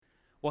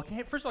Well,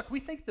 first of all, can we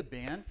thank the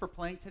band for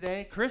playing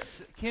today?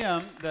 Chris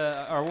Kim,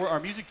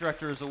 our music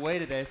director, is away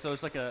today, so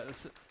it's like a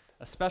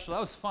special. That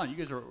was fun. You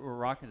guys were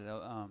rocking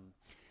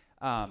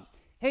it.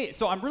 Hey,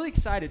 so I'm really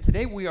excited.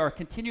 Today we are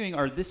continuing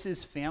our This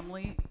Is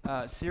Family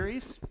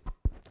series,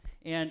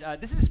 and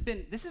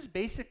this is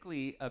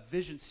basically a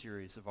vision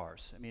series of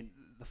ours. I mean,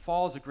 the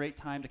fall is a great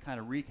time to kind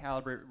of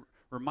recalibrate,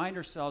 remind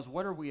ourselves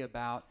what are we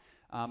about.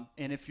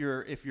 And if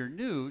you're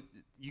new,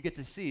 you get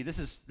to see this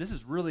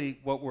is really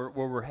where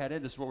we're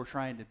headed. This is what we're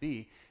trying to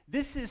be.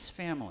 This is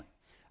family.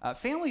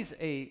 Family is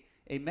a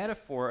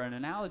metaphor, an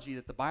analogy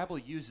that the Bible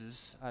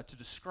uses to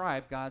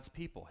describe God's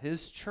people,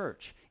 His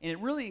church, and it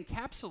really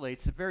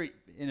encapsulates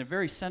in a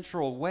very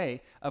central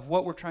way of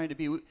what we're trying to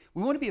be. We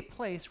want to be a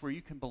place where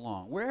you can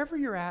belong, wherever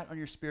you're at on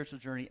your spiritual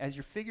journey. As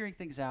you're figuring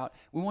things out,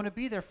 we want to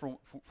be there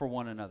for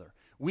one another.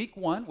 Week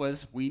 1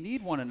 was we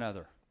need one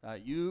another.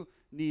 You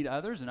need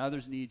others, and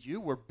others need you.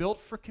 We're built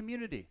for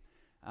community.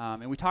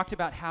 And we talked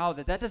about how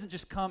that doesn't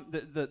just come,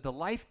 the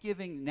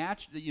life-giving,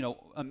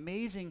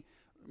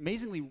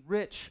 amazingly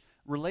rich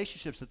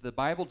relationships that the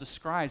Bible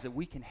describes that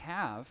we can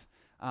have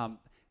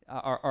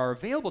are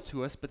available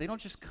to us, but they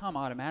don't just come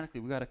automatically.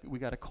 We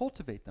got to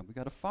cultivate them. We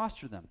got to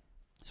foster them.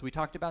 So we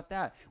talked about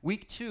that.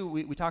 Week 2,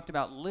 we talked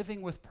about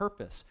living with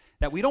purpose,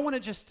 that we don't want to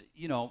just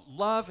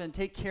love and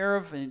take care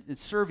of and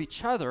serve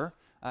each other,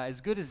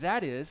 as good as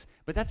that is,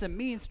 but that's a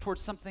means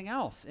towards something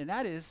else, and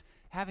that is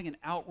having an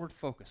outward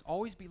focus.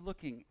 Always be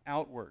looking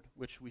outward,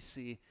 which we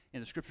see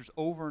in the scriptures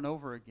over and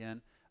over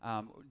again.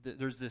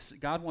 There's this,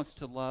 God wants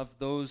to love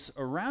those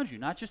around you,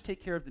 not just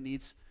take care of the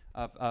needs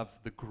of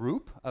the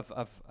group,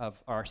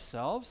 of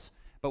ourselves,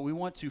 but we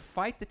want to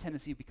fight the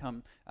tendency to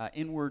become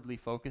inwardly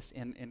focused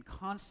and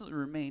constantly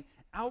remain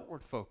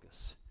outward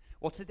focused.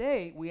 Well,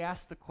 today we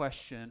ask the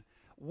question,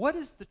 what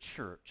is the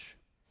church?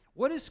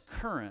 What is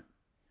current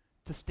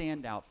to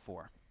stand out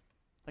for?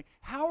 Like,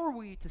 how are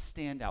we to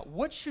stand out?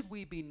 What should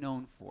we be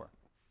known for?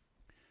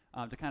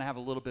 To kind of have a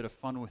little bit of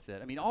fun with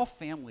it. I mean, all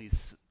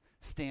families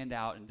stand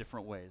out in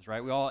different ways,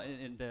 right? We all,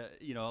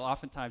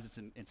 oftentimes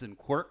it's in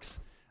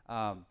quirks.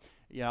 I'll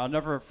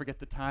never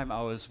forget the time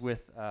I was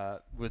with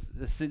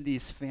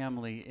Cindy's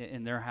family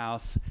in their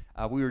house.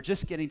 We were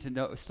just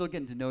still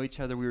getting to know each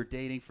other. We were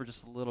dating for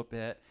just a little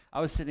bit.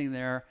 I was sitting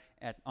there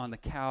on the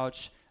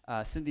couch.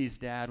 Cindy's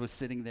dad was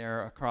sitting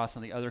there across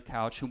on the other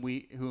couch,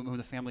 whom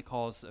the family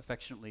calls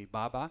affectionately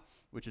Baba,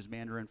 which is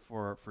Mandarin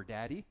for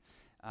daddy.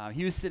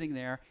 He was sitting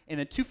there, and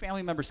then 2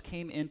 family members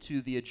came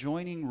into the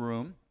adjoining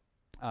room,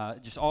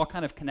 just all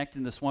kind of connected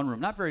in this one room,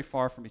 not very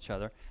far from each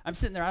other. I'm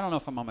sitting there, I don't know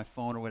if I'm on my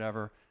phone or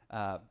whatever.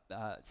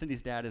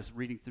 Cindy's dad is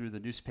reading through the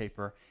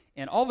newspaper,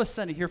 and all of a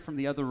sudden I hear from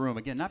the other room,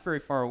 again, not very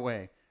far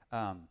away,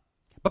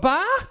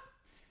 Baba!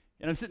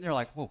 And I'm sitting there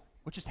like, whoa,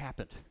 what just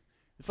happened?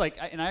 It's like,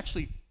 I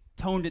actually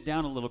toned it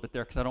down a little bit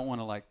there because I don't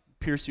want to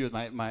pierce you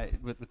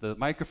with the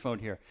microphone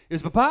here. It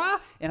was Papa,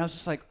 and I was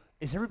just like,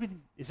 is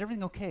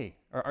everything okay?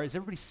 Or is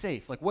everybody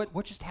safe? Like,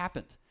 what just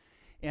happened?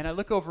 And I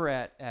look over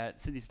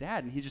at Cindy's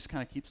dad, and he just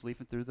kind of keeps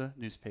leafing through the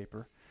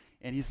newspaper,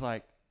 and he's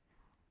like,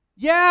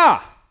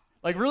 yeah!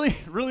 Like, really,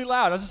 really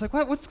loud. I was just like,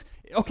 what's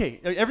okay?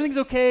 Everything's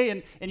okay,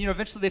 and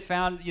eventually they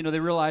found, they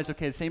realized,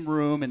 okay, the same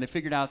room, and they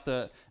figured out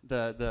the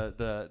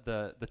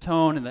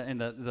tone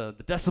and the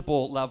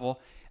decibel level.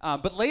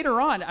 But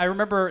later on, I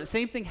remember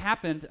same thing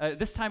happened.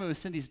 This time it was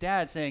Cindy's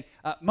dad saying,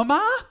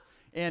 "Mama,"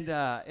 and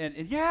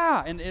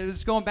yeah, and it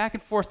was going back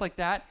and forth like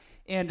that.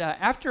 And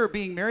after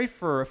being married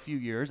for a few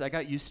years, I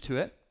got used to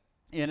it,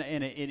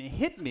 and it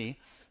hit me.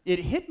 It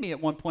hit me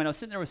at one point. I was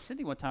sitting there with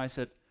Cindy one time. I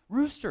said,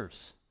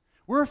 "Roosters.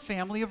 We're a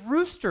family of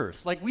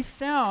roosters. Like, we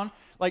sound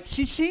like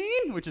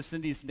Sheen, which is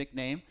Cindy's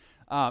nickname.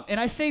 And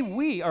I say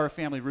we are a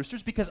family of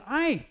roosters because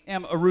I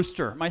am a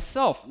rooster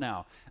myself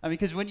now.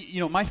 Because when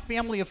my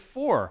family of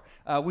 4,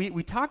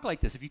 we talk like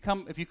this. If you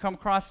come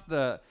across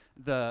in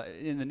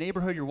the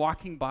neighborhood you're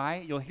walking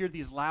by, you'll hear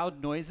these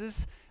loud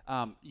noises.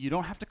 You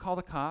don't have to call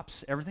the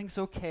cops. Everything's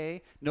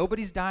okay.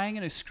 Nobody's dying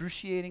an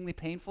excruciatingly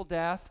painful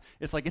death.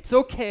 It's like, it's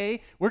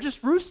okay. We're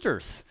just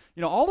roosters.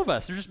 All of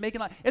us are just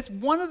making it's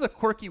one of the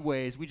quirky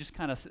ways we just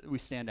we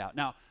stand out.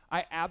 Now,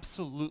 I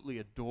absolutely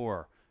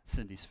adore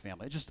Cindy's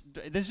family.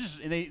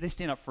 They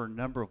stand out for a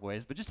number of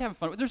ways, but just having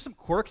fun. There's some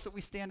quirks that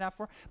we stand out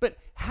for. But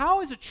how,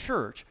 as a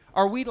church,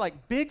 are we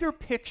bigger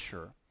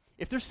picture?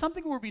 If there's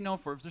something we're be known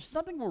for, if there's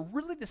something we're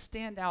really to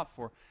stand out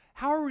for,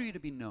 how are we to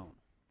be known?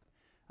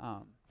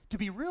 To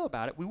be real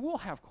about it, we will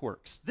have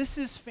quirks. This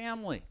is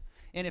family.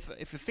 And if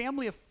a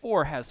family of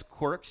 4 has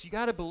quirks, you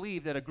got to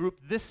believe that a group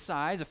this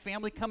size, a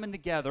family coming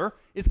together,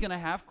 is going to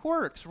have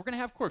quirks. We're going to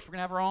have quirks. We're going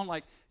to have our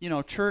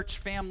own, church,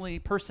 family,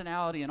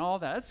 personality, and all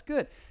that. That's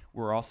good.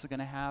 We're also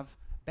going to have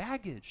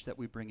baggage that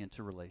we bring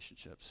into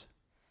relationships.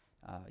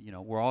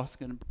 We're also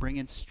going to bring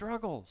in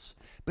struggles.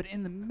 But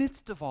in the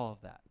midst of all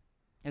of that,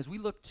 as we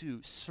look to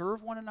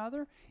serve one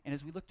another and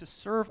as we look to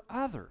serve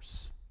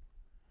others,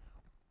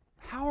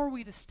 how are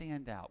we to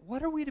stand out?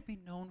 What are we to be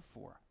known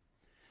for?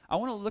 I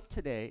want to look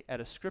today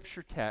at a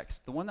scripture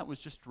text, the one that was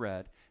just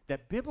read,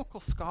 that biblical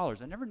scholars,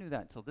 I never knew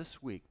that until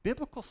this week,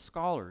 biblical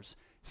scholars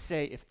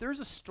say if there's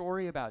a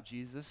story about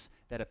Jesus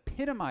that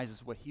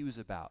epitomizes what he was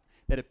about,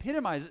 that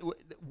epitomizes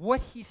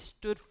what he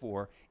stood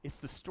for, it's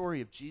the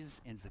story of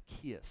Jesus and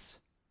Zacchaeus.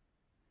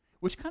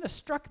 Which kind of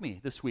struck me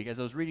this week as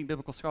I was reading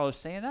biblical scholars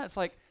saying that. It's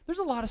like, there's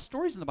a lot of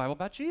stories in the Bible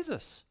about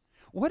Jesus.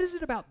 What is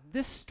it about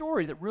this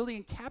story that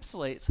really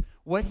encapsulates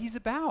what he's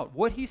about,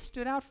 what he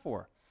stood out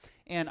for?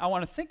 And I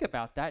want to think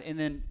about that and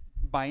then,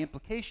 by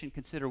implication,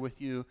 consider with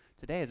you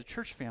today as a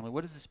church family,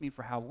 what does this mean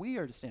for how we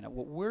are to stand out,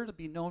 what we're to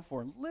be known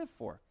for and live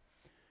for?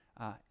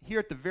 Here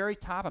at the very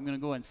top, I'm going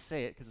to go ahead and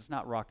say it because it's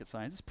not rocket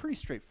science. It's pretty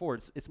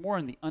straightforward. It's more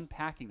in the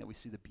unpacking that we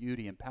see the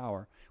beauty and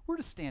power. We're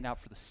to stand out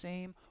for the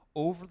same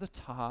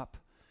over-the-top,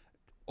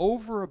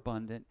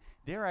 overabundant,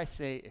 dare I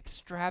say,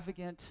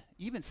 extravagant,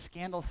 even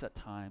scandalous at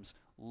times,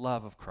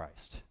 love of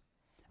Christ.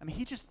 I mean,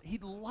 he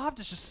loved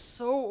us just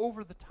so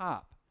over the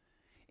top.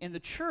 And the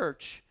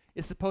church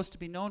is supposed to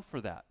be known for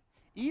that.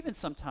 Even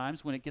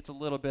sometimes when it gets a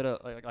little bit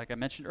of, like I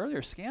mentioned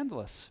earlier,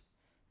 scandalous.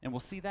 And we'll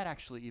see that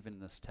actually even in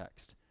this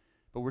text.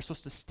 But we're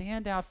supposed to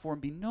stand out for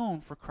and be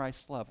known for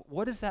Christ's love.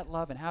 What is that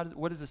love, and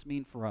what does this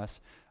mean for us?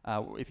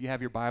 If you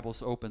have your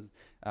Bibles open,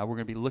 we're going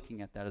to be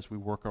looking at that as we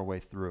work our way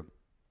through.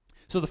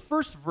 So the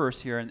first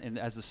verse here, and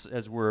as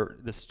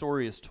the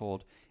story is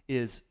told,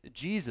 is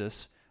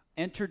Jesus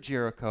entered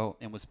Jericho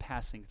and was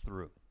passing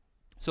through.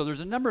 So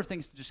there's a number of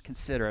things to just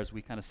consider as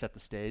we kind of set the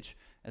stage,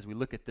 as we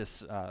look at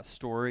this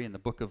story in the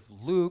book of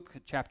Luke,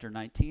 chapter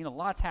 19. A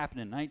lot's happened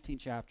in 19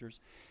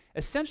 chapters.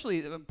 Essentially,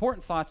 the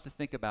important thoughts to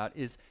think about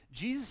is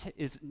Jesus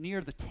is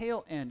near the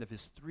tail end of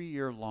his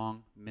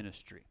 3-year-long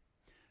ministry.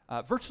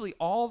 Virtually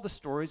all of the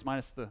stories,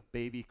 minus the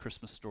baby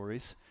Christmas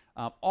stories,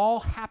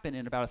 all happen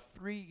in about a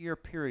 3-year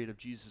period of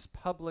Jesus'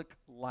 public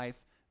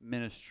life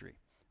ministry.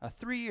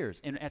 3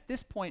 years. And at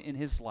this point in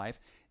his life,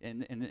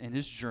 in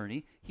his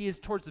journey, he is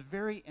towards the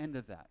very end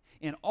of that.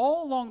 And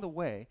all along the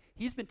way,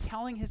 he's been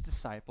telling his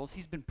disciples,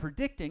 he's been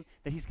predicting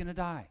that he's going to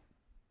die.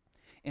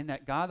 And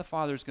that God the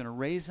Father is going to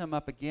raise him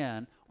up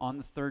again on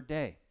the third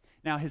day.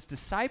 Now, his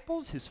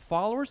disciples, his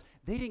followers,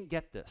 they didn't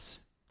get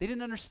this. They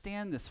didn't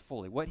understand this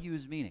fully, what he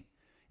was meaning.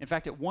 In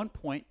fact, at one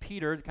point,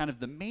 Peter, kind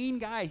of the main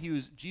guy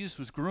Jesus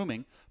was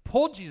grooming,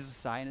 pulled Jesus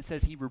aside, and it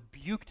says he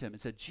rebuked him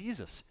and said,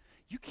 Jesus,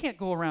 you can't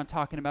go around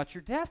talking about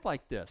your death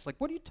like this. Like,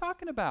 what are you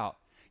talking about?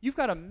 You've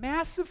got a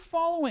massive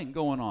following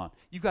going on.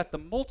 You've got the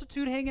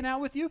multitude hanging out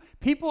with you.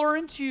 People are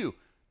into you.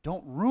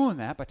 Don't ruin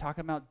that by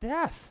talking about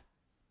death.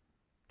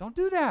 Don't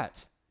do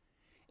that.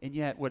 And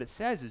yet, what it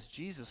says is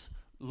Jesus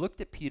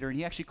looked at Peter, and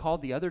he actually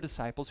called the other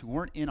disciples who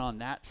weren't in on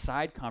that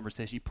side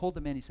conversation. He pulled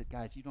them in. He said,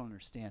 guys, you don't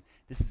understand.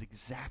 This is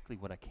exactly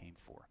what I came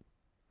for.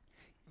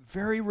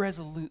 Very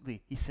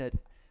resolutely, he said,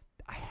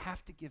 I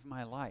have to give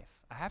my life.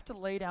 I have to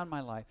lay down my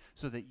life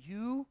so that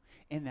you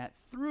and that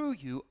through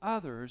you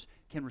others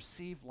can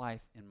receive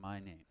life in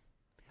my name.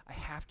 I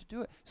have to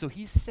do it. So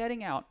he's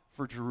setting out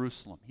for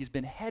Jerusalem. He's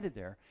been headed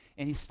there,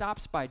 and he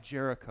stops by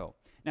Jericho.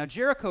 Now,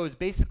 Jericho is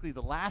basically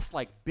the last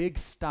big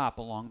stop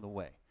along the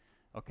way.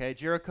 Okay,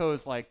 Jericho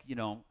is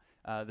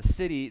the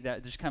city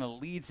that just kind of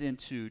leads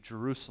into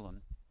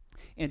Jerusalem.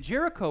 And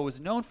Jericho is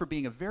known for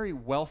being a very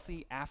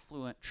wealthy,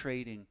 affluent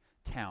trading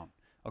town.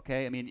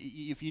 Okay, I mean,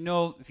 if you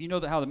know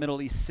how the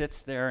Middle East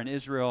sits there in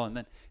Israel, and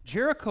then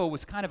Jericho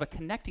was kind of a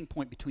connecting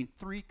point between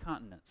 3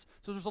 continents.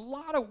 So there's a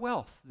lot of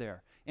wealth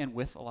there. And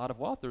with a lot of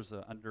wealth, there's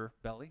an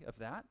underbelly of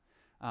that.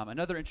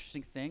 Another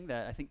interesting thing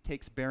that I think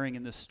takes bearing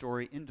in this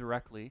story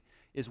indirectly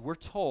is we're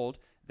told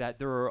that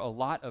there are a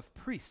lot of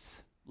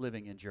priests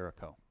living in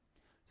Jericho.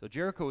 So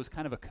Jericho was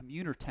kind of a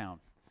commuter town,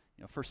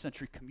 first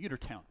century commuter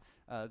town.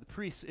 The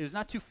priests, it was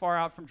not too far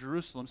out from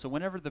Jerusalem, so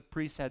whenever the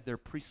priests had their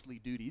priestly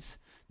duties,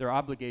 their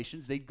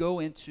obligations, they'd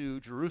go into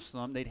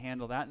Jerusalem, they'd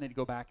handle that, and they'd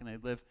go back and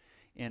they'd live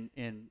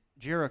in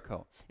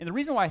Jericho. And the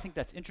reason why I think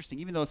that's interesting,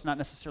 even though it's not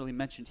necessarily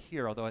mentioned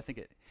here, although I think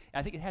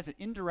it has an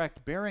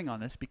indirect bearing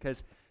on this,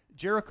 because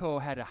Jericho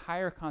had a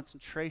higher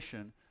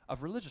concentration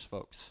of religious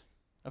folks,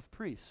 of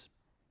priests,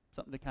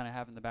 something to kind of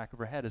have in the back of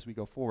our head as we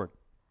go forward.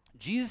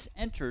 Jesus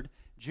entered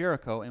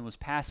Jericho and was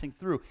passing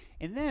through.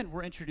 And then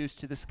we're introduced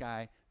to this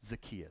guy,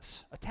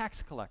 Zacchaeus, a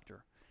tax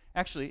collector.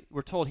 Actually,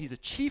 we're told he's a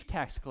chief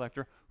tax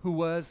collector who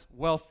was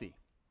wealthy,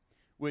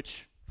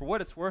 which, for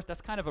what it's worth,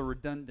 that's kind of a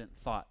redundant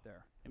thought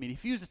there. I mean,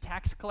 if he was a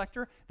tax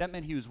collector, that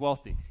meant he was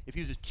wealthy. If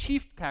he was a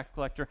chief tax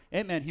collector,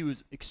 it meant he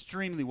was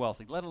extremely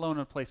wealthy, let alone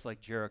in a place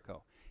like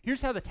Jericho.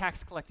 Here's how the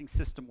tax collecting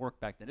system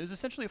worked back then. It was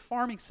essentially a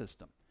farming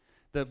system.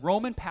 The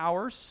Roman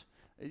powers,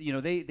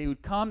 they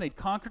would come, they'd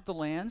conquered the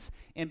lands,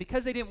 and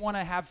because they didn't want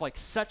to have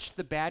such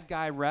the bad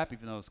guy rep,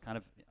 even though it was kind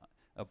of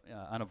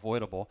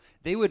unavoidable,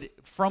 they would,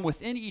 from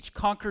within each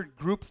conquered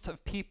group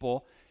of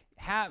people,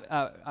 have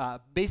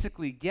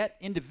basically get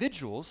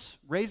individuals,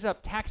 raise up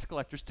tax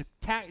collectors to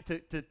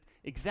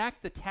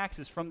exact the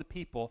taxes from the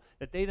people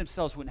that they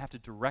themselves wouldn't have to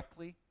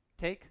directly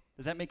take.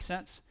 Does that make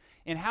sense?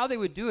 And how they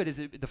would do it is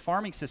the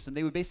farming system.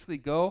 They would basically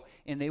go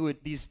and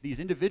these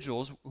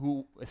individuals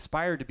who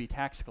aspired to be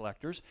tax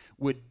collectors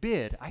would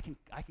bid. I can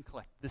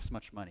collect this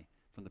much money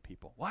from the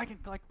people. Well, I can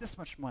collect this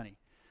much money.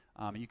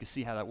 And you can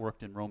see how that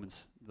worked in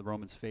the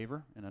Romans'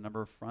 favor in a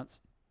number of fronts.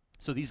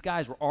 So these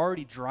guys were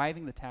already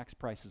driving the tax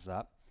prices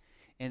up.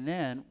 And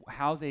then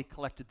how they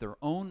collected their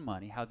own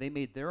money, how they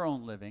made their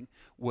own living,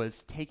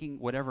 was taking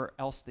whatever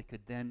else they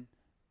could then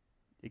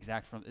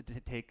exact from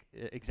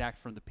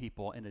the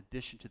people in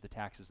addition to the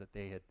taxes that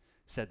they had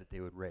said that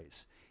they would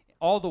raise.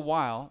 All the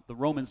while, the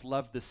Romans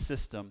loved this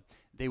system.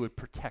 They would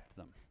protect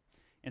them.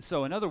 And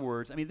so, in other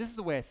words, I mean, this is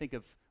the way I think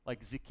of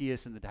like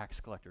Zacchaeus and the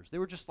tax collectors. They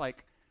were just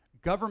like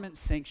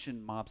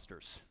government-sanctioned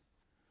mobsters.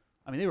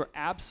 I mean, they were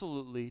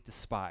absolutely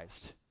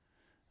despised.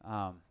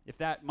 If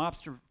that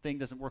mobster thing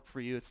doesn't work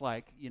for you, it's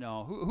like,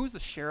 who's the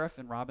sheriff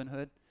in Robin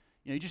Hood?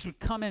 You just would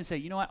come in and say,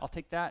 you know what, I'll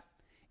take that.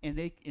 And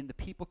the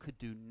people could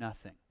do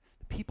nothing.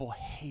 The people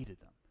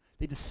hated them.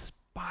 They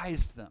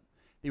despised them.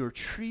 They were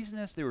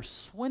treasonous. They were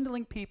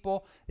swindling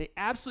people. They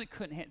absolutely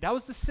couldn't that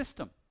was the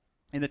system.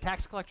 And the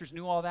tax collectors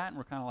knew all that and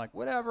were kind of like,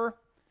 whatever.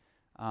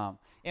 And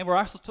we're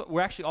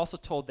actually also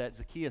told that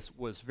Zacchaeus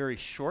was very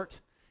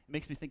short. It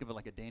makes me think of it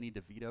like a Danny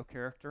DeVito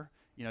character.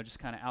 Just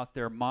kind of out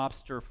there,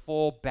 mobster,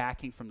 full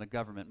backing from the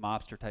government,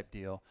 mobster type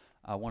deal,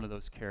 one of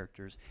those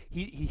characters.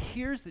 He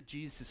hears that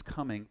Jesus is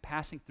coming,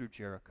 passing through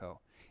Jericho,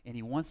 and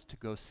he wants to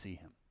go see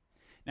him.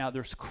 Now,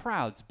 there's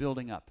crowds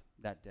building up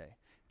that day.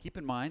 Keep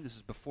in mind, this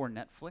is before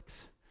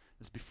Netflix.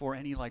 This is before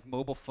any like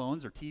mobile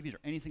phones or TVs or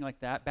anything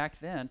like that. Back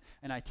then,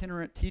 an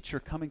itinerant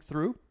teacher coming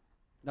through,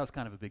 that was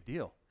kind of a big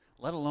deal,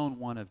 let alone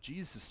one of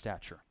Jesus'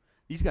 stature.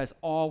 These guys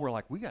all were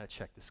like, we got to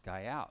check this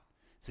guy out.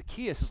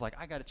 Zacchaeus is like,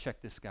 I got to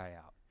check this guy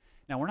out.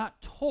 Now, we're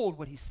not told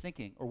what he's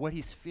thinking or what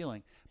he's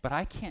feeling, but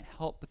I can't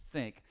help but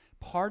think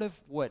part of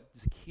what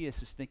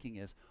Zacchaeus is thinking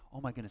is, oh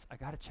my goodness, I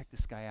got to check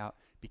this guy out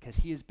because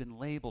he has been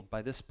labeled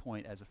by this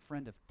point as a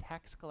friend of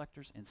tax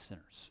collectors and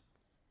sinners.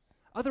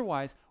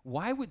 Otherwise,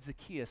 why would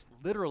Zacchaeus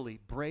literally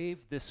brave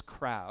this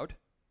crowd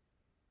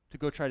to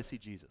go try to see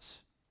Jesus?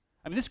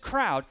 I mean, this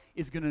crowd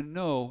is going to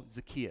know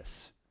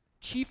Zacchaeus,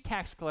 chief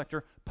tax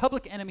collector,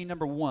 public enemy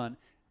number one.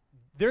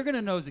 They're going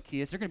to know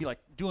Zacchaeus. They're going to be like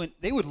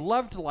they would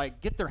love to like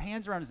get their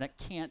hands around his neck.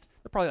 Can't.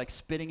 They're probably like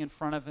spitting in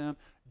front of him,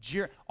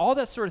 all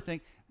that sort of thing.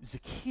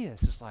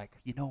 Zacchaeus is like,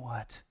 you know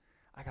what?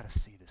 I got to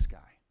see this guy,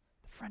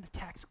 the friend of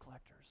tax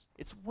collectors.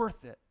 It's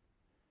worth it.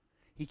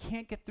 He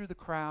can't get through the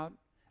crowd.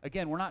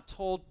 Again, we're not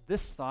told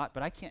this thought,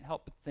 but I can't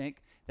help but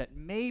think that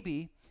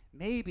maybe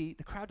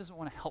the crowd doesn't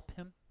want to help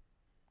him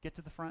get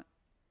to the front.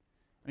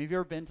 I mean, have you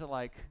ever been to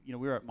we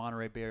were at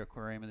Monterey Bay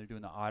Aquarium and they're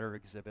doing the otter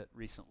exhibit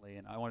recently,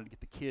 and I wanted to get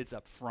the kids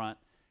up front.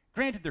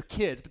 Granted, they're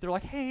kids, but they're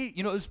like, hey,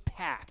 it was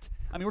packed.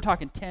 I mean, we're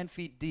talking 10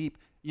 feet deep,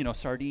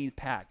 sardines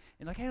packed.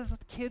 And like, hey, let's let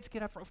the kids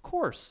get up front. Of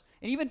course.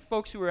 And even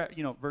folks who are,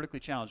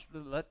 vertically challenged,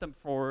 let them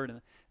forward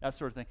and that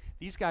sort of thing.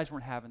 These guys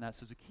weren't having that.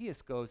 So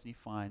Zacchaeus goes and he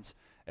finds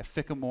a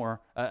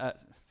sycamore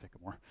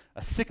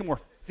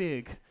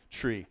fig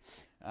tree.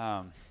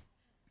 And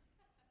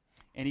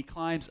he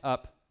climbs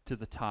up to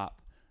the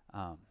top.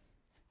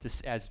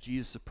 As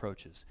Jesus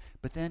approaches.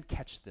 But then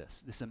catch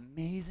this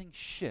amazing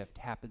shift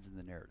happens in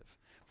the narrative.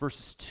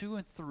 Verses 2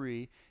 and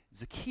 3,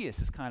 Zacchaeus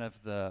is kind of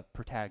the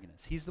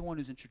protagonist. He's the one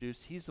who's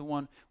introduced. He's the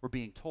one we're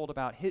being told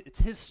about.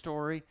 It's his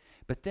story.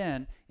 But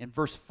then in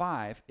verse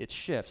 5, it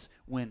shifts.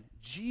 When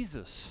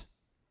Jesus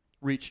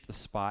reached the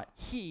spot,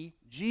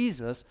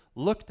 Jesus,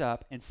 looked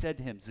up and said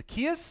to him,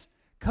 Zacchaeus,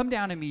 come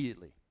down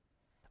immediately.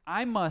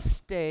 I must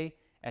stay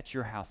at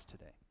your house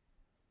today.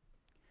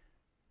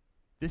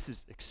 This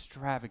is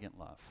extravagant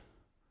love.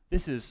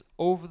 This is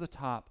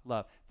over-the-top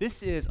love.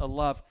 This is a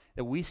love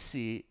that we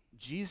see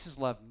Jesus'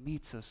 love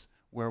meets us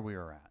where we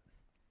are at.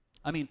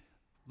 I mean,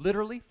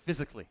 literally,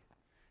 physically.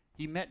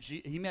 He met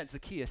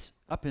Zacchaeus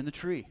up in the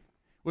tree,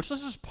 which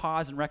let's just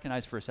pause and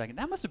recognize for a second.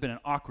 That must have been an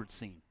awkward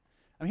scene.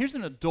 I mean, here's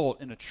an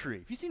adult in a tree.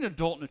 If you see an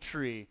adult in a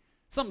tree,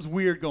 something's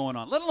weird going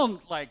on, let alone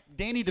like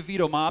Danny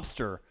DeVito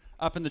mobster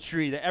up in the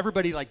tree that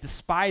everybody like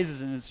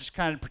despises and is just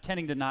kind of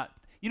pretending to not.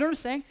 You know what I'm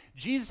saying?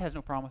 Jesus has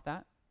no problem with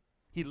that.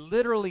 He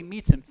literally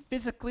meets him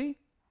physically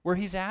where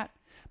he's at.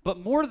 But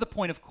more to the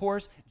point, of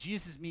course,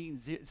 Jesus is meeting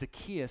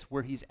Zacchaeus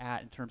where he's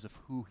at in terms of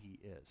who he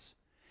is.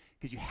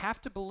 Because you have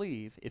to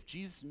believe if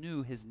Jesus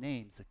knew his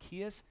name,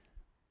 Zacchaeus,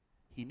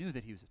 he knew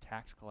that he was a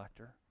tax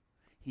collector.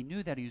 He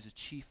knew that he was a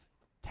chief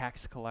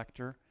tax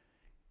collector.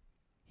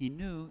 He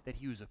knew that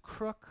he was a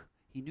crook.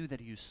 He knew that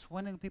he was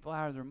swindling people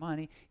out of their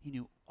money. He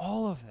knew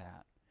all of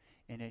that.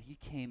 And then he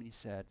came and he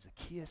said,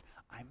 Zacchaeus,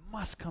 I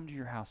must come to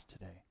your house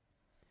today.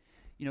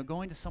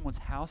 Going to someone's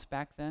house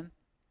back then,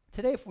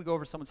 today if we go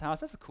over to someone's house,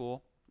 that's a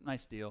cool,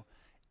 nice deal.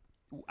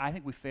 I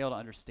think we fail to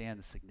understand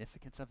the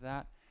significance of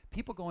that.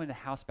 People going to the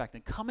house back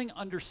then, coming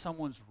under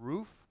someone's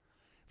roof,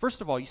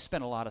 first of all, you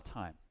spent a lot of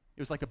time.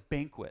 It was like a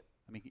banquet.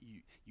 I mean,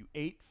 you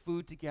ate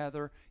food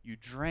together, you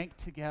drank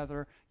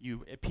together,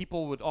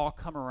 people would all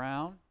come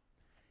around,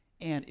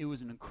 and it was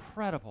an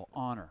incredible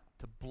honor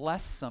to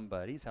bless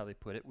somebody, is how they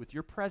put it, with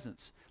your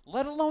presence,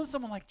 let alone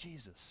someone like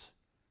Jesus.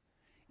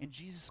 And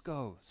Jesus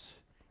goes.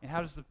 And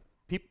how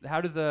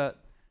do the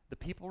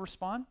people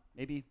respond?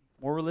 Maybe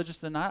more religious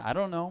than not. I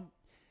don't know.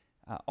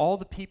 All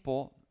the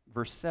people,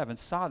 verse 7,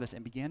 saw this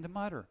and began to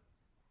mutter,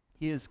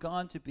 "He has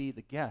gone to be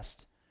the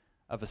guest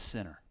of a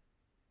sinner."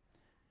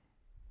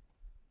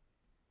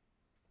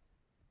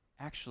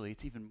 Actually,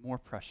 it's even more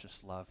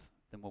precious love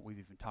than what we've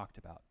even talked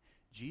about.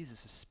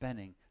 Jesus is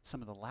spending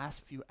some of the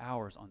last few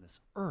hours on this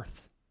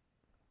earth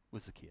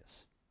with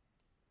Zacchaeus.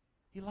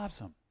 He loves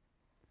him.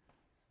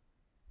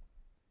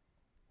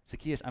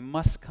 Zacchaeus, I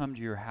must come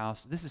to your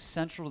house. This is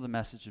central to the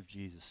message of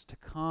Jesus, to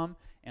come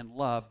and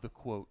love the,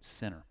 quote,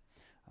 sinner.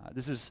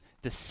 This is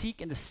to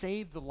seek and to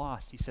save the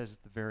lost, he says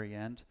at the very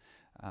end.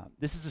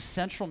 This is a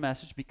central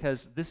message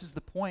because this is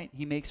the point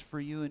he makes for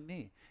you and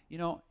me. You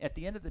know, at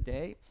the end of the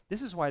day,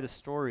 this is why the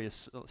story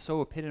is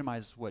so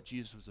epitomizes what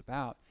Jesus was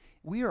about.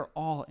 We are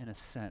all, in a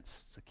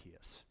sense,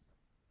 Zacchaeus.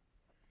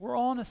 We're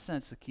all, in a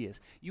sense, Zacchaeus.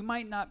 I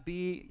might not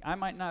be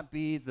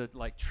the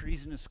like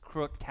treasonous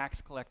crook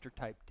tax collector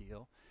type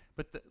deal,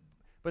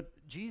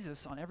 but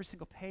Jesus on every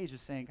single page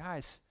is saying,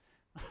 guys,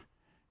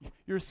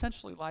 you're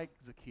essentially like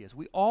Zacchaeus.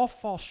 We all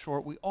fall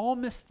short. We all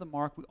miss the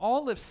mark. We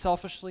all live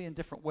selfishly in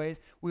different ways.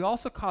 We all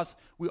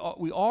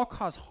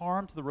cause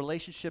harm to the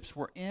relationships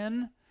we're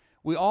in.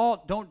 We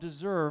all don't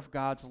deserve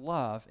God's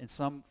love in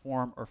some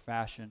form or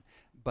fashion.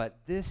 But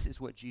this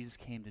is what Jesus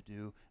came to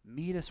do,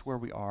 meet us where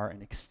we are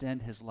and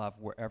extend his love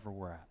wherever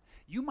we're at.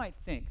 You might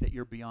think that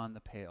you're beyond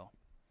the pale.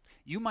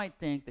 You might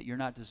think that you're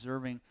not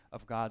deserving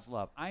of God's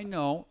love. I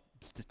know,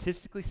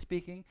 statistically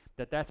speaking,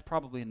 that that's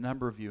probably a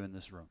number of you in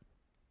this room.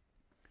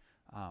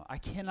 I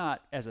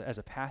cannot, as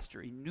a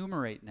pastor,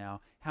 enumerate now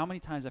how many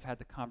times I've had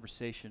the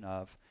conversation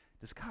of,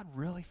 does God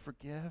really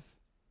forgive?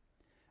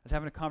 I was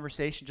having a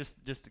conversation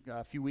just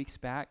a few weeks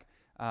back.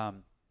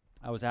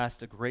 I was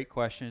asked a great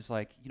question. It's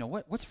like,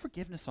 what's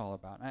forgiveness all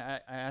about? And I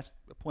asked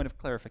a point of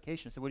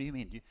clarification. I said, what do you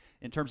mean?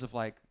 In terms of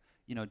like,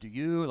 do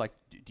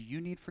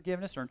you need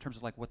forgiveness, or in terms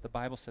of like what the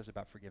Bible says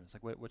about forgiveness?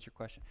 Like, what's your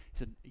question?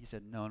 He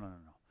said, no.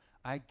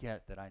 I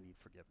get that I need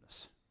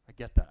forgiveness. I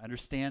get that. I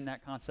understand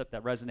that concept.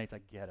 That resonates. I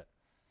get it.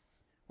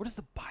 What does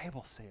the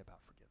Bible say about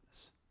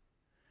forgiveness?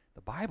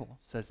 The Bible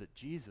says that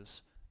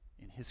Jesus,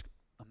 in his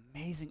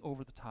amazing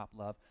over-the-top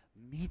love,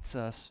 meets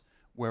us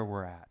where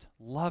we're at,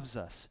 loves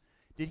us.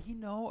 Did he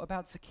know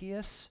about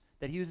Zacchaeus,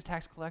 that he was a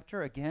tax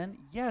collector again?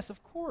 Yes,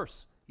 of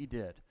course he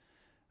did.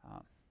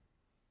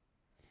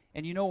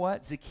 And you know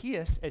what?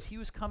 Zacchaeus, as he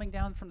was coming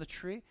down from the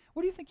tree,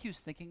 what do you think he was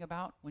thinking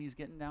about when he was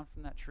getting down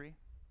from that tree?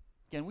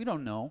 Again, we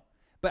don't know.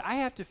 But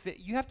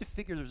you have to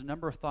figure there's a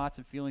number of thoughts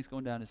and feelings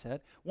going down his head.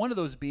 One of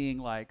those being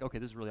like, okay,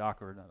 this is really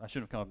awkward. I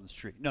shouldn't have come up in this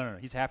tree. No.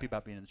 He's happy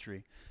about being in the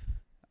tree.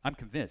 I'm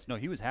convinced. No,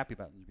 he was happy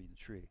about being in the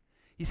tree.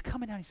 He's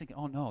coming down. He's thinking,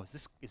 oh no, is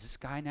this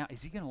guy now?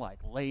 Is he going to like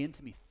lay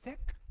into me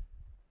thick?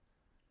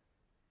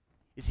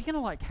 Is he going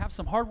to like have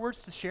some hard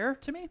words to share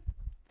to me?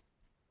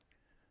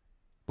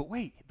 But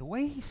wait, the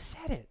way he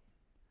said it,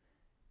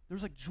 there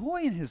was like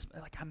joy in his,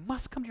 like, I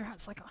must come to your house.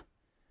 It's like,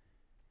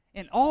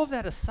 and all of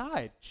that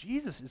aside,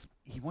 he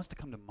wants to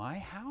come to my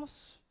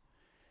house.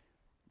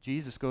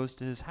 Jesus goes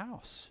to his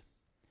house.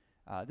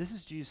 This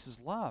is Jesus'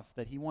 love,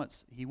 that he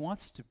wants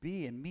to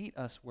be and meet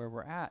us where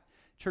we're at.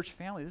 Church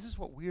family, this is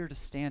what we're to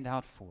stand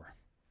out for.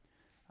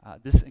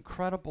 This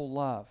incredible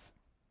love.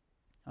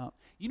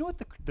 You know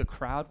what the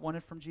crowd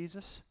wanted from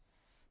Jesus?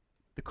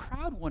 The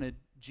crowd wanted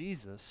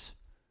Jesus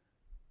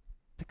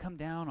to come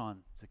down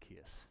on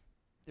Zacchaeus.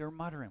 They were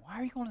muttering, why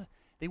are you going to...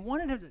 They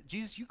wanted him to,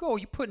 Jesus, you go,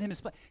 you put him in his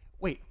place.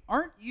 Wait,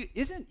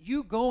 isn't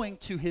you going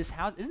to his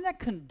house, isn't that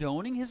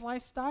condoning his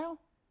lifestyle?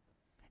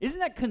 Isn't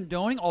that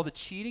condoning all the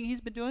cheating he's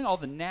been doing, all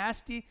the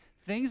nasty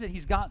things that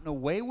he's gotten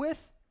away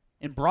with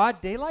in broad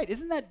daylight?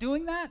 Isn't that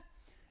doing that?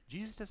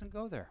 Jesus doesn't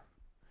go there.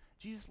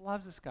 Jesus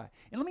loves this guy.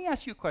 And let me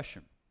ask you a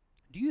question.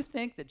 Do you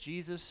think that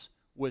Jesus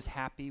was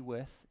happy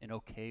with and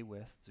okay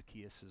with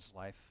Zacchaeus'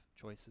 life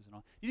choices and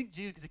all? Do you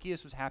think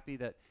Zacchaeus was happy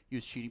that he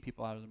was cheating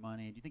people out of their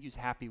money? Do you think he was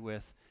happy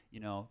with,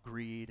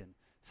 greed and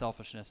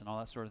selfishness and all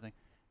that sort of thing?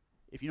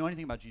 If you know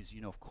anything about Jesus,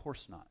 you know of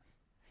course not.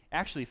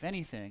 Actually, if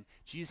anything,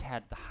 Jesus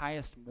had the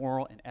highest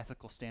moral and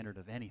ethical standard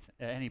of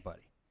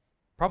anybody,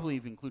 probably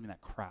even including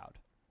that crowd.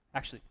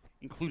 Actually,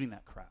 including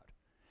that crowd.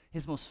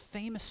 His most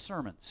famous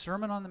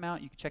Sermon on the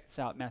Mount, you can check this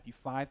out, Matthew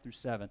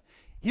 5-7.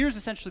 Here's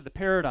essentially the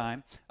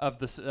paradigm of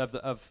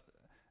the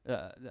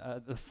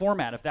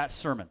format of that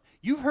sermon.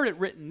 You've heard it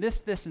written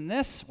this, and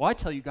this. Well, I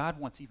tell you, God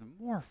wants even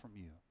more from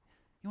you.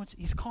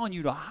 He's calling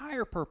you to a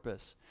higher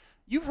purpose.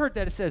 You've heard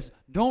that it says,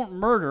 don't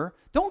murder.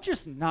 Don't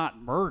just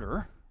not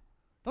murder.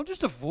 Don't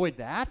just avoid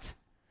that.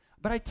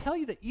 But I tell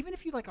you that even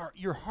if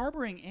you're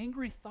harboring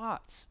angry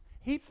thoughts,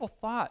 hateful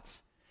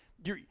thoughts,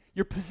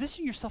 you're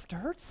positioning yourself to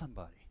hurt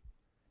somebody.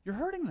 You're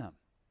hurting them.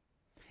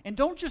 And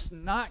don't just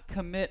not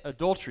commit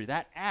adultery,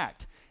 that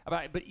act,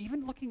 but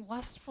even looking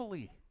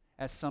lustfully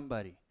at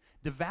somebody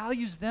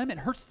devalues them and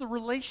hurts the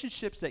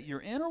relationships that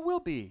you're in or will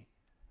be.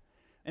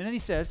 And then he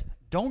says,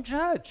 don't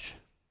judge.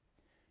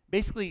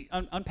 basically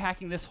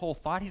unpacking this whole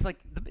thought, he's like,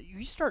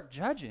 you start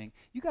judging,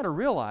 you got to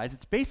realize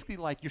it's basically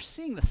like you're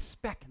seeing the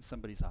speck in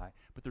somebody's eye,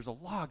 but there's a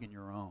log in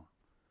your own.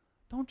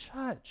 Don't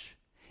judge.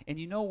 And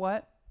you know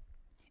what?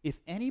 If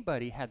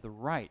anybody had the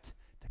right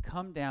to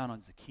come down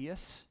on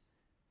Zacchaeus,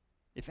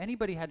 if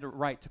anybody had the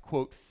right to,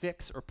 quote,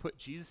 fix or put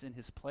Jesus in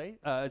his place,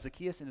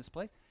 Zacchaeus in his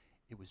place,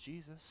 it was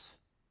Jesus.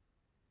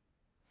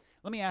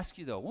 Let me ask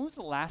you, though, when was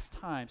the last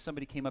time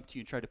somebody came up to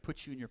you and tried to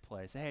put you in your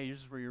place? Hey, this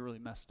is where you're really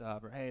messed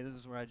up, or hey, this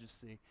is where I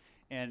just see.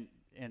 And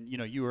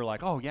you were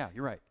like, oh, yeah,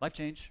 you're right. Life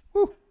change.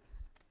 Woo!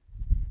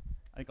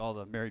 I think all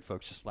the married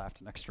folks just laughed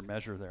an extra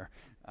measure there.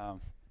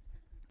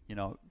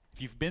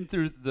 If you've been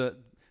through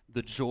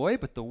the joy,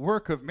 but the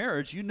work of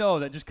marriage, you know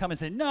that just come and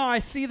say, no, I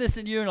see this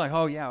in you. And like,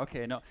 oh, yeah,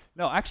 okay. No,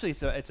 actually,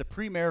 it's a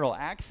premarital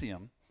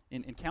axiom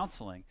in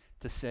counseling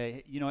to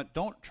say, you know what,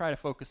 don't try to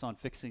focus on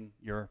fixing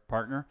your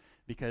partner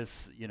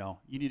because, you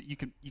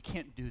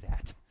can't do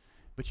that.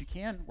 But you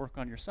can work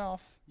on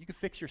yourself. You can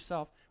fix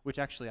yourself, which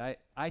actually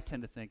I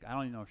tend to think, I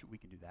don't even know if we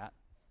can do that.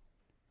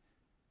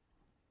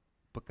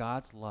 But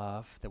God's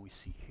love that we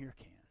see here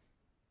can,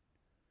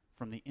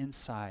 from the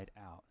inside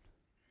out.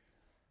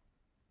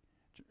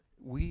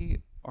 We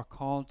are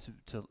called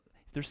to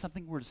if there's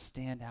something we're to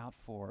stand out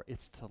for,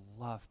 it's to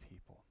love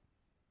people.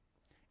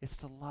 It's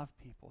to love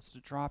people. It's to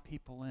draw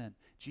people in.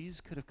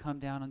 Jesus could have come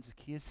down on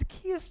Zacchaeus.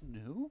 Zacchaeus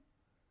knew.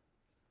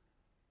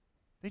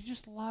 They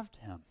just loved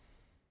him.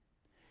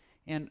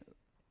 And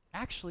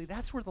actually,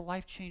 that's where the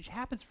life change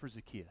happens for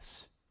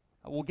Zacchaeus.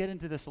 We'll get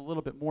into this a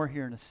little bit more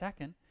here in a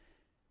second.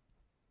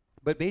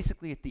 But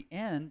basically, at the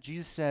end,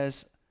 Jesus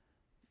says,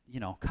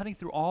 cutting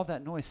through all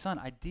that noise, son,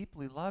 I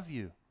deeply love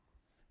you.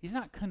 He's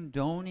not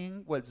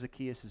condoning what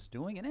Zacchaeus is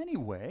doing in any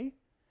way,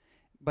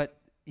 but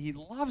he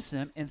loves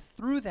him, and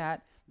through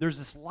that, there's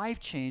this life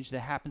change that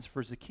happens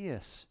for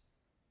Zacchaeus.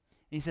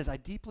 And he says, I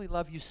deeply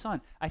love you,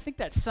 son. I think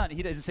that son,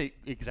 he doesn't say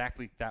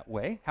exactly that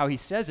way. How he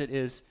says it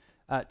is,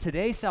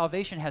 today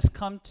salvation has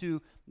come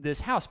to this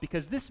house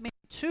because this man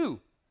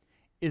too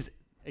is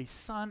a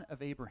son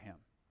of Abraham.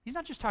 He's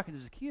not just talking to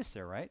Zacchaeus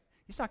there, right?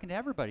 He's talking to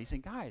everybody. He's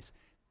saying, guys,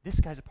 this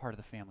guy's a part of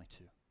the family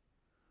too.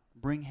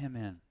 Bring him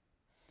in.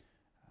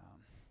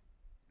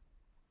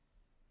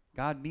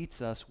 God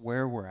meets us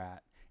where we're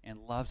at and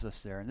loves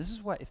us there. And this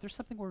is what, if there's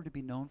something we're to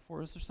be known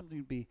for, is there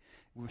something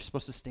we're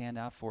supposed to stand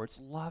out for? It's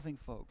loving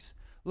folks.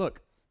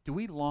 Look, do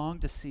we long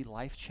to see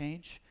life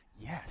change?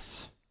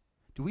 Yes.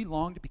 Do we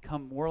long to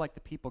become more like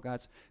the people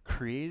God's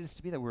created us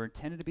to be, that we're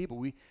intended to be, but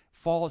we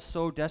fall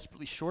so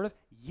desperately short of?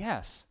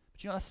 Yes.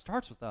 But that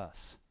starts with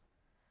us.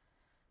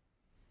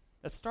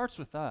 That starts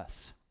with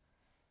us.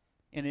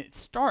 And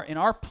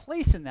our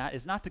place in that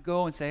is not to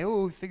go and say,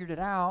 oh, we figured it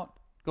out.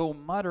 Go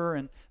mutter,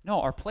 and no,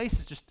 our place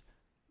is just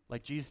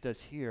like Jesus does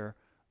here,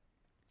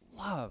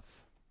 love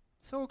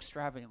so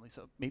extravagantly,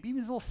 so maybe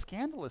even a little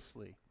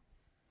scandalously,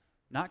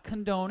 not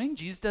condoning.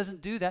 Jesus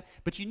doesn't do that,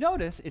 but you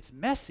notice it's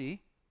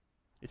messy,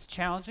 it's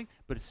challenging,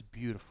 but it's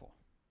beautiful,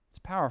 it's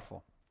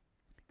powerful.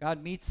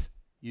 God meets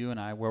you and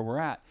I where we're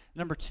at.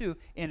 Number two,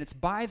 and it's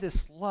by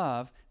this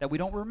love that we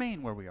don't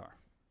remain where we are.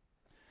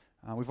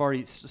 We've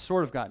already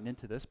sort of gotten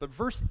into this, but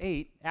verse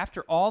 8,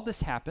 after all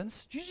this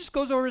happens, Jesus just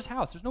goes over his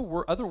house. There's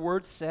no other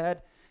words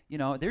said.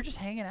 They're just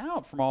hanging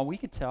out from all we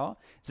can tell.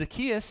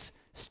 Zacchaeus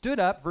stood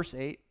up, verse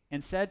 8,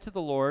 and said to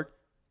the Lord,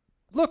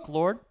 look,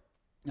 Lord.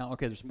 Now,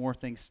 okay, there's more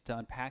things to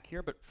unpack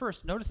here, but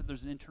first, notice that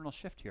there's an internal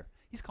shift here.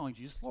 He's calling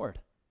Jesus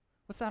Lord.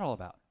 What's that all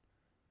about?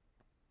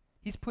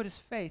 He's put his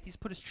faith, he's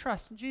put his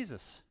trust in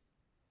Jesus.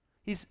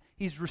 He's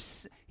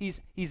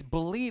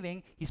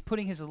believing, he's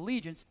putting his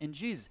allegiance in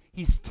Jesus.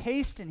 He's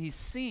tasted and he's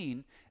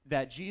seen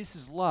that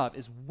Jesus' love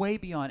is way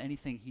beyond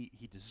anything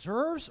he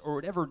deserves or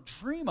would ever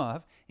dream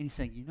of. And he's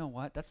saying, you know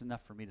what? That's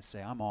enough for me to say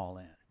I'm all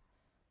in.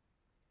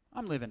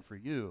 I'm living for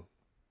you.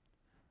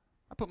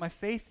 I put my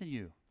faith in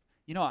you.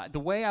 The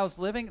way I was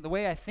living, the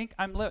way I think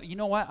I'm living, you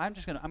know what? I'm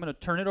going to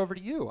turn it over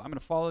to you. I'm going to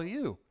follow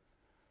you.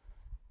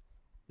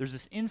 There's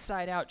this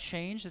inside-out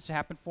change that's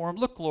happened for him.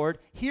 Look, Lord,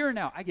 here and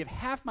now, I give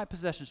half my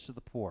possessions to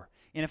the poor.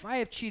 And if I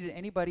have cheated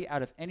anybody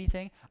out of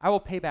anything, I will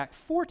pay back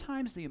 4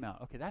 times the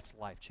amount. Okay, that's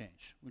life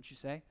change, wouldn't you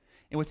say?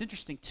 And what's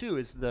interesting, too,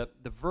 is the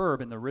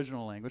verb in the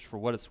original language, for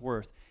what it's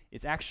worth,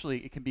 it's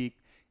actually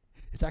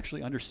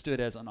understood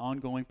as an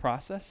ongoing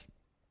process.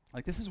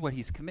 Like, this is what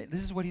he's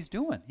this is what he's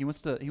doing. He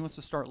wants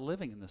to start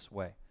living in this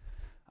way.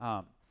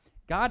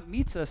 God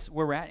meets us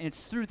where we're at, and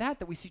it's through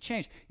that we see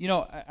change.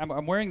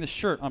 I'm wearing this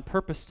shirt on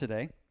purpose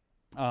today.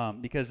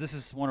 Because this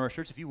is one of our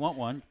shirts. If you want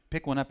one,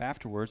 pick one up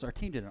afterwards. Our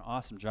team did an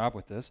awesome job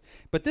with this.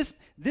 But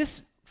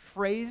this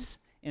phrase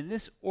and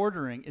this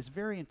ordering is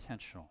very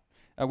intentional.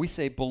 We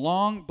say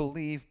belong,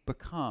 believe,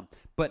 become,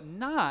 but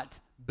not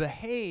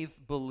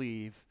behave,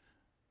 believe,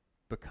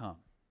 become.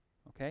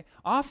 Okay?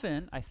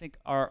 Often, I think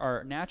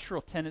our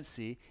natural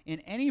tendency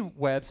in any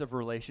webs of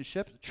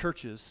relationships,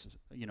 churches,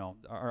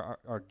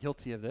 are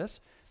guilty of this.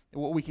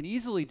 What we can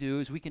easily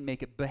do is we can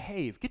make it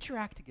behave. Get your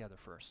act together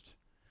first.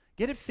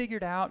 Get it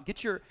figured out.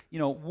 Get your,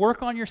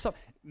 work on yourself.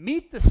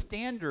 Meet the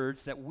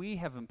standards that we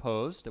have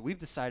imposed, that we've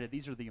decided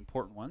these are the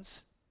important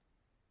ones.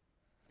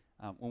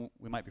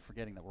 We might be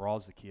forgetting that we're all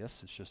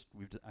Zacchaeus. It's just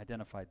we've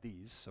identified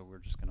these, so we're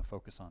just going to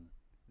focus on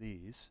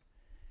these.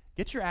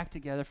 Get your act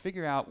together,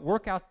 figure out,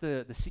 work out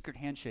the secret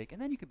handshake,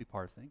 and then you could be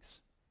part of things.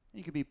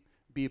 You could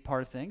be a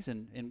part of things,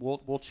 and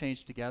we'll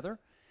change together.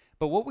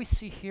 But what we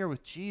see here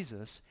with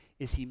Jesus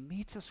is he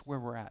meets us where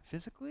we're at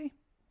physically,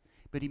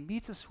 but he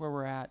meets us where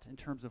we're at in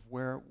terms of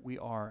where we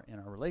are in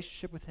our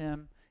relationship with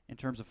him, in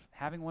terms of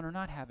having one or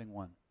not having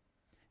one.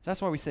 So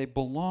that's why we say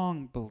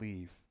belong,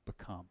 believe,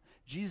 become.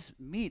 Jesus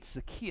meets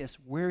Zacchaeus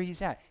where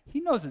he's at. He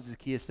knows that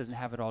Zacchaeus doesn't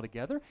have it all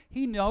together.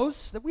 He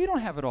knows that we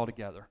don't have it all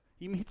together.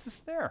 He meets us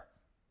there.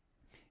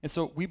 And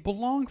so we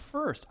belong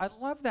first. I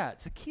love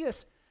that.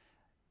 Zacchaeus,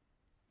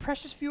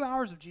 precious few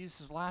hours of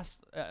Jesus'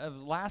 last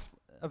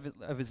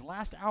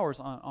hours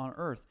on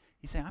earth,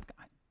 he's saying,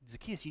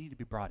 Zacchaeus, you need to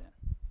be brought in.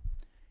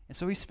 And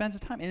so he spends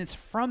the time. And it's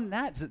from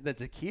that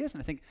Zacchaeus,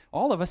 and I think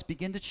all of us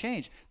begin to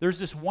change. There's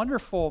this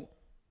wonderful,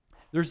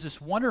 and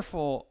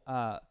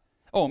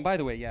by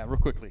the way, yeah, real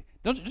quickly.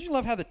 Don't you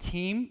love how the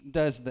team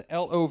does the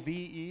LOVE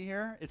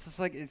here? It's just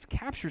like it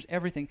captures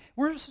everything.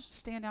 We're supposed to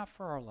stand out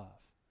for our love.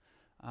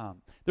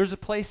 There's a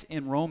place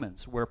in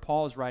Romans where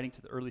Paul is writing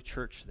to the early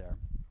church there.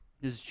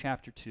 This is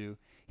chapter 2.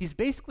 He's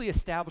basically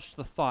established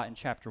the thought in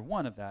chapter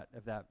 1 of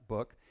that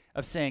book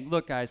of saying,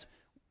 look, guys,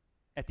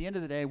 at the end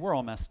of the day, we're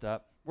all messed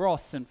up. We're all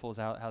sinful is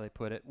how they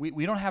put it.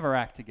 We don't have our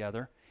act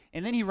together.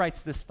 And then he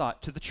writes this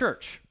thought to the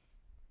church.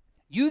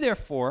 You,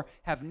 therefore,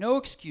 have no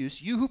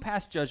excuse, you who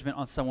pass judgment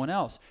on someone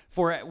else.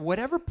 For at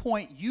whatever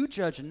point you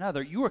judge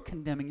another, you are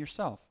condemning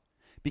yourself,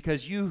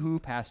 because you who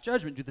pass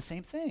judgment do the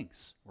same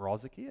things. We're all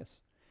Zacchaeus.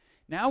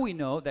 Now we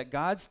know that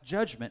God's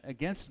judgment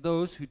against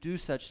those who do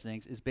such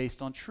things is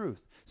based on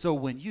truth. So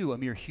when you, a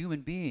mere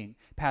human being,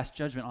 pass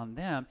judgment on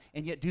them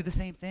and yet do the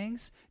same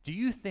things, do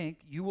you think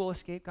you will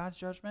escape God's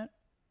judgment?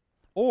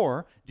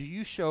 Or do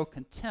you show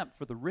contempt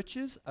for the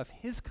riches of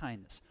his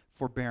kindness,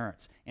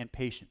 forbearance, and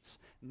patience,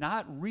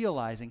 not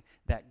realizing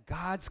that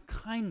God's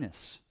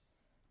kindness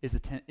is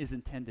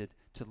intended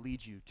to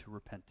lead you to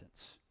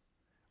repentance?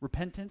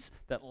 Repentance,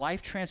 that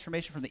life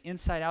transformation from the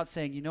inside out,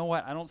 saying, you know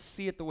what, I don't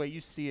see it the way you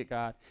see it,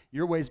 God.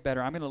 Your way's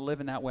better. I'm going to live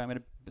in that way. I'm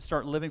going to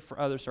start living for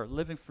others, start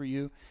living for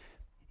you.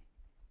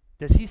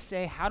 Does he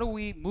say, how do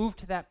we move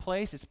to that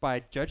place? It's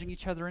by judging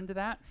each other into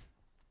that?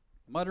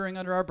 Muttering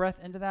under our breath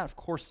into that? Of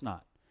course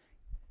not.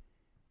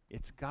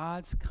 It's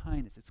God's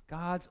kindness.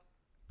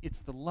 It's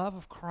the love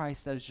of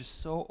Christ that is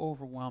just so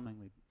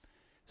overwhelmingly,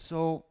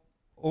 so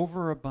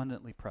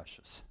overabundantly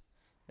precious.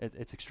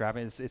 It's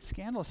extravagant. It's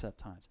scandalous at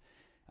times.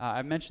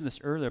 I mentioned this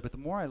earlier, but the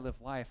more I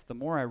live life, the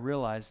more I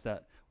realize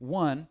that,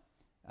 one,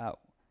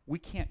 we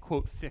can't,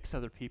 quote, fix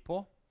other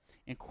people,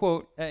 and,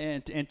 quote,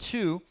 and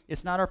two,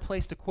 it's not our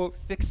place to, quote,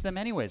 fix them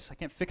anyways. I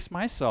can't fix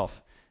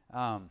myself.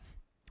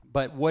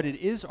 But what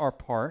is our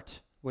part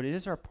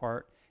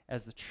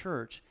as the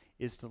church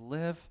is to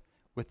live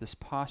with this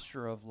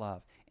posture of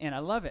love. And I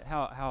love it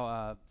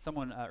how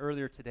someone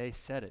earlier today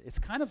said it. It's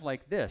kind of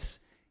like this.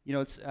 You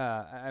know, it's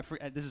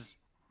this is,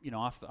 you know,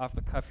 off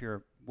the cuff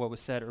here. What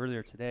was said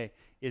earlier today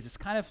is it's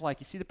kind of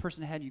like you see the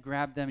person ahead, you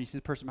grab them, you see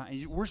the person behind,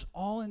 and we're just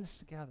all in this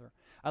together.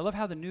 I love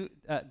how the New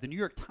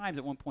York Times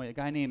at one point, a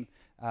guy named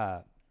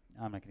I'm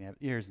not going to have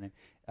here's his name,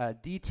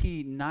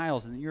 D.T.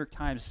 Niles in the New York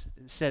Times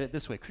said it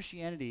this way: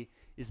 Christianity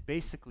is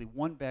basically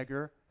one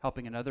beggar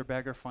helping another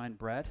beggar find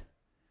bread.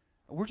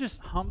 We're just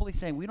humbly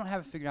saying we don't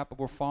have it figured out, but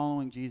we're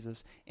following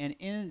Jesus, and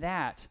in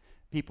that,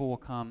 people will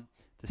come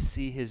to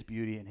see his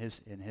beauty and his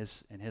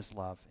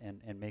love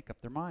and make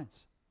up their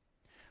minds.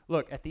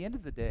 Look, at the end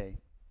of the day,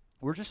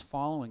 we're just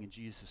following in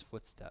Jesus'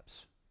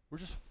 footsteps. We're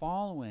just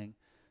following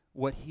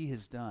what he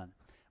has done.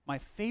 My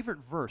favorite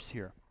verse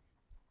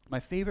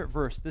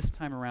this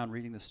time around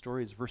reading the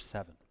story is verse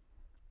 7.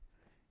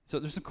 So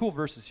there's some cool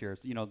verses here.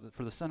 You know,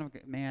 for the Son of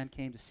Man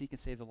came to seek and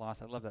save the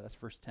lost. I love that. That's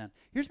verse 10.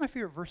 Here's my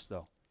favorite verse,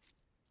 though.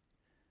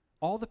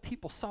 All the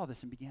people saw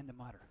this and began to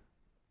mutter.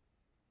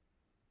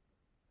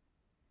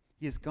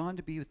 He has gone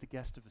to be with the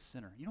guest of a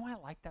sinner. You know why I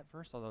like that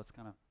verse, although it's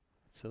kind of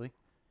silly?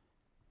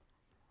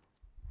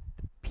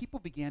 The people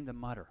began to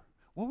mutter.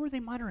 What were they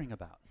muttering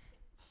about?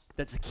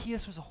 That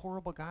Zacchaeus was a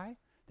horrible guy?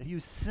 That he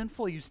was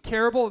sinful? He was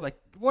terrible? Like,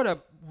 what a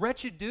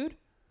wretched dude?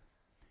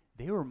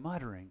 They were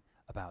muttering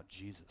about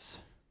Jesus.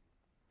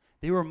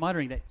 They were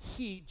muttering that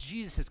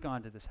Jesus has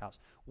gone to this house.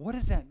 What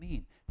does that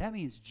mean? That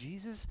means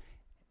Jesus,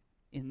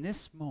 in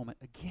this moment,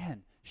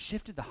 again,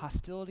 shifted the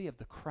hostility of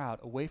the crowd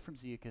away from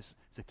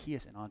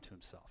Zacchaeus and onto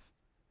himself.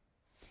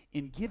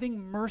 In giving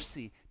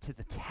mercy to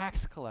the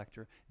tax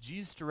collector,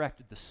 Jesus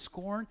directed the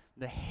scorn,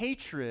 the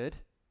hatred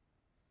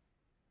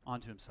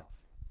onto himself.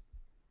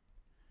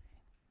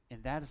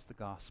 And that is the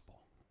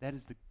gospel. That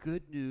is the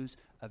good news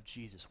of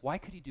Jesus. Why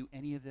could he do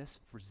any of this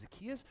for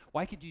Zacchaeus?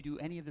 Why could you do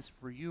any of this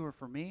for you or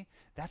for me?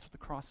 That's what the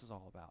cross is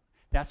all about.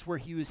 That's where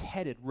he was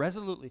headed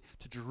resolutely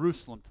to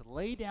Jerusalem, to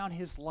lay down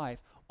his life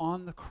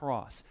on the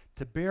cross,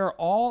 to bear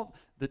all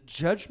the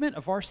judgment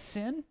of our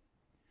sin,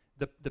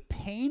 the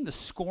pain, the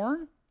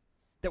scorn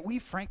that we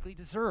frankly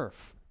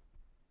deserve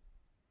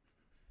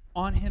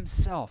on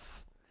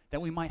himself,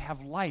 that we might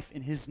have life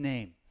in his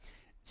name.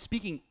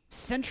 Speaking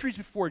centuries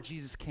before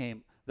Jesus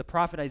came, the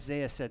prophet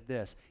Isaiah said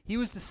this: He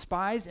was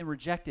despised and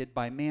rejected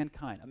by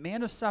mankind, a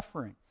man of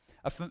suffering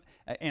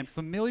and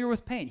familiar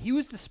with pain. He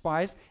was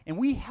despised, and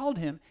we held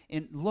him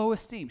in low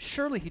esteem.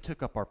 Surely he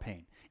took up our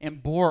pain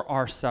and bore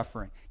our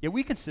suffering. Yet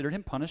we considered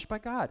him punished by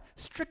God,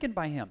 stricken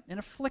by him, and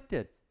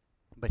afflicted.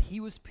 But he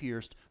was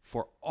pierced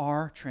for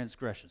our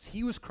transgressions.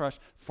 He was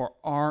crushed for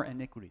our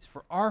iniquities,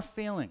 for our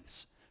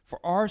failings, for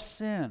our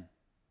sin.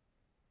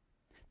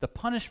 The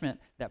punishment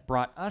that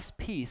brought us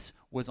peace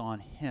was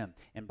on him,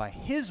 and by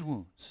his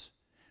wounds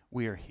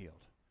we are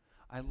healed.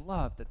 I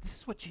love that this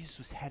is what Jesus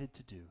was headed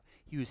to do.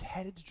 He was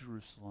headed to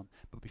Jerusalem,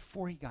 but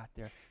before he got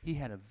there, he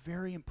had a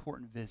very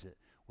important visit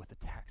with a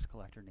tax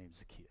collector named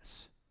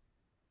Zacchaeus.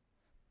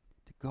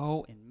 To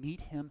go and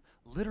meet him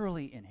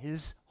literally in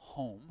his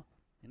home,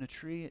 in a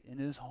tree in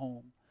his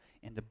home,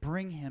 and to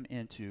bring him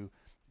into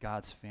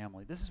God's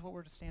family. This is what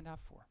we're to stand out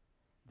for.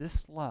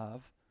 This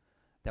love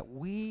that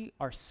we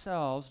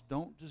ourselves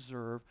don't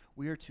deserve,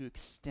 we are to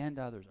extend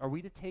others. Are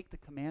we to take the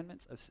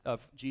commandments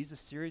of Jesus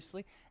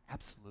seriously?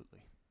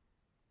 Absolutely.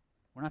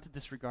 We're not to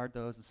disregard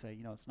those and say,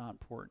 it's not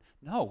important.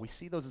 No, we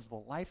see those as the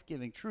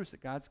life-giving truths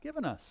that God's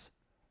given us.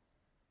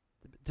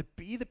 To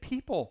be the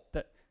people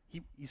that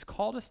he's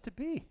called us to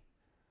be.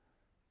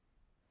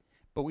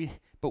 But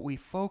we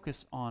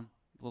focus on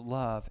the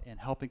love and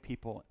helping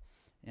people,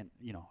 and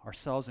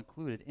ourselves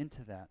included,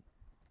 into that.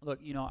 Look,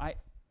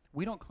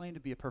 we don't claim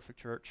to be a perfect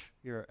church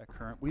here at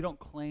Current. We don't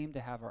claim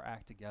to have our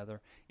act together,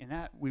 and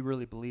that we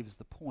really believe is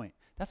the point.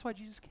 That's why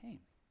Jesus came.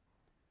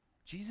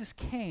 Jesus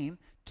came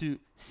to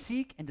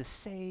seek and to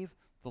save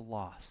the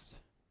lost.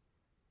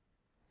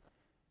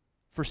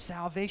 For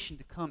salvation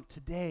to come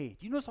today.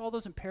 Do you notice all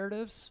those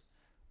imperatives?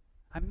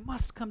 I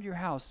must come to your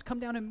house. Come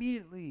down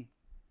immediately,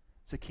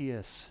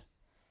 Zacchaeus.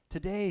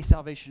 Today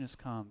salvation has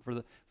come,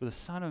 for the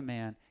Son of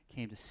Man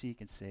came to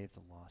seek and save the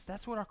lost.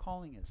 That's what our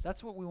calling is.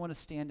 That's what we want to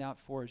stand out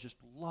for, is just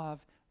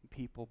love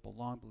people,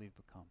 belong, believe,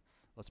 become.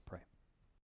 Let's pray.